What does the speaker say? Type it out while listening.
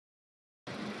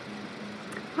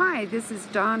Hi, this is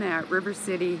Donna at River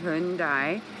City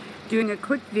Hyundai doing a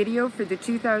quick video for the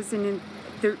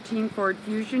 2013 Ford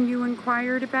Fusion you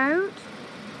inquired about.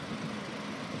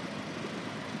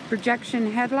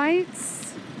 Projection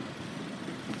headlights,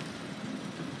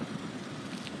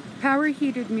 power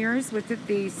heated mirrors with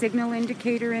the signal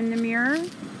indicator in the mirror,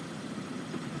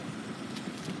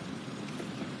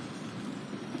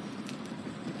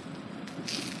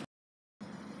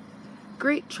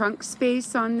 great trunk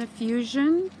space on the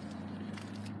Fusion.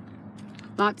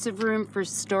 Lots of room for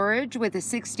storage with a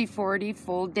 60/40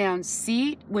 fold down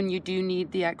seat when you do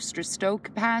need the extra stow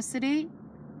capacity.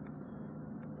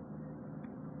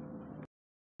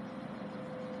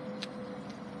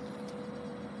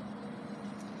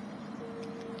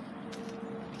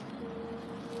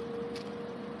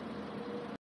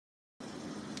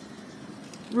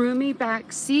 Roomy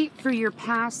back seat for your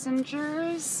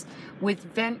passengers with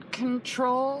vent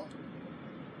control.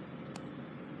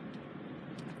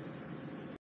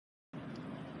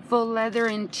 Full leather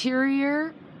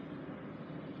interior,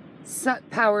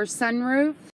 power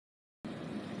sunroof,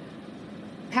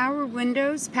 power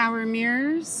windows, power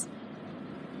mirrors,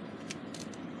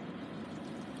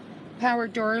 power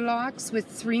door locks with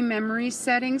 3 memory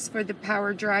settings for the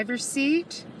power driver's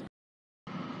seat,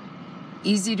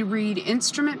 easy to read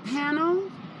instrument panel,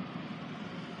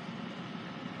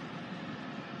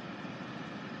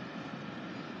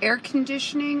 air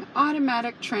conditioning,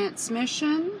 automatic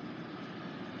transmission,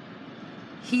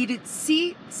 heated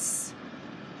seats,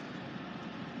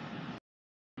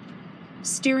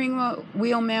 steering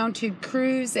wheel mounted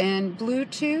cruise and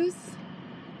Bluetooth.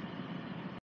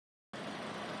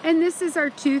 And this is our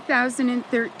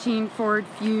 2013 Ford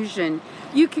Fusion.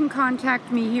 You can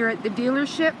contact me here at the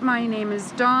dealership. My name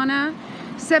is Donna,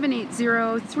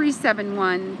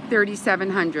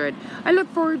 780-371-3700. I look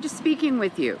forward to speaking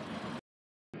with you.